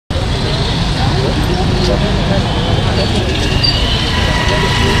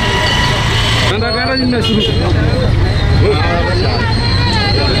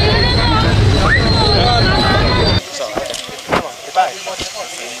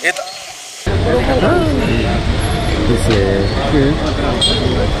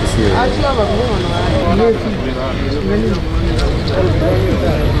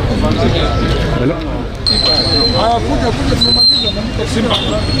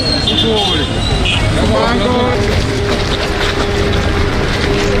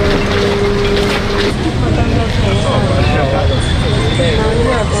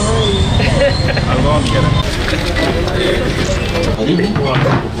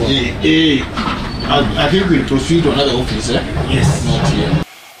I think we'll proceed to another office, eh? Yes. Not here.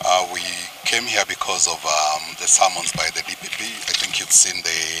 We came here because of the summons by the DPP. I think you've seen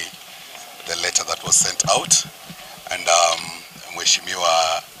the letter that was sent out, and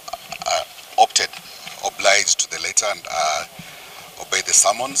Mheshimiwa obliged to the letter and obeyed the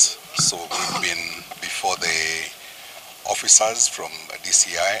summons. So we've been before the officers from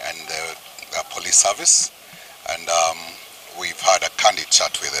DCI and the police service, and we've had a candid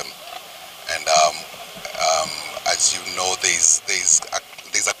chat with them. And as you know, there's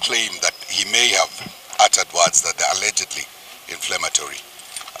a claim that he may have uttered words that are allegedly inflammatory.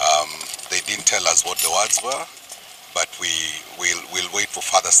 They didn't tell us what the words were, but we'll wait for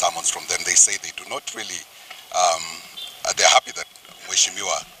further summons from them. They say they do not really, they're happy that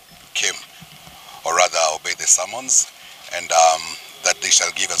Mheshimiwa came, or rather obeyed the summons, and that they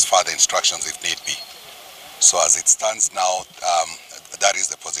shall give us further instructions if need be. So as it stands now, that is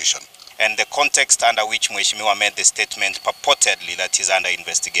the position. And the context under which Mheshimiwa made the statement purportedly that is under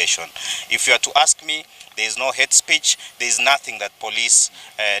investigation. If you are to ask me, there is no hate speech, there is nothing that police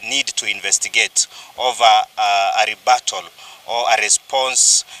need to investigate over a rebuttal or a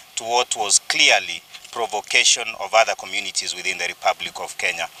response to what was clearly provocation of other communities within the Republic of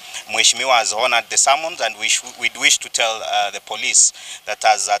Kenya. Mheshimiwa has honored the summons, and we'd wish to tell the police that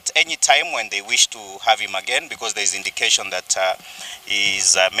as at any time when they wish to have him again, because there is indication that he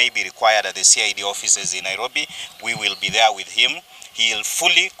is maybe required at the CID offices in Nairobi, we will be there with him. He'll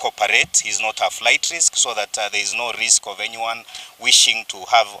fully cooperate. He's not a flight risk, so that there is no risk of anyone wishing to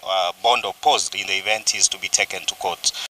have bond opposed in the event he is to be taken to court.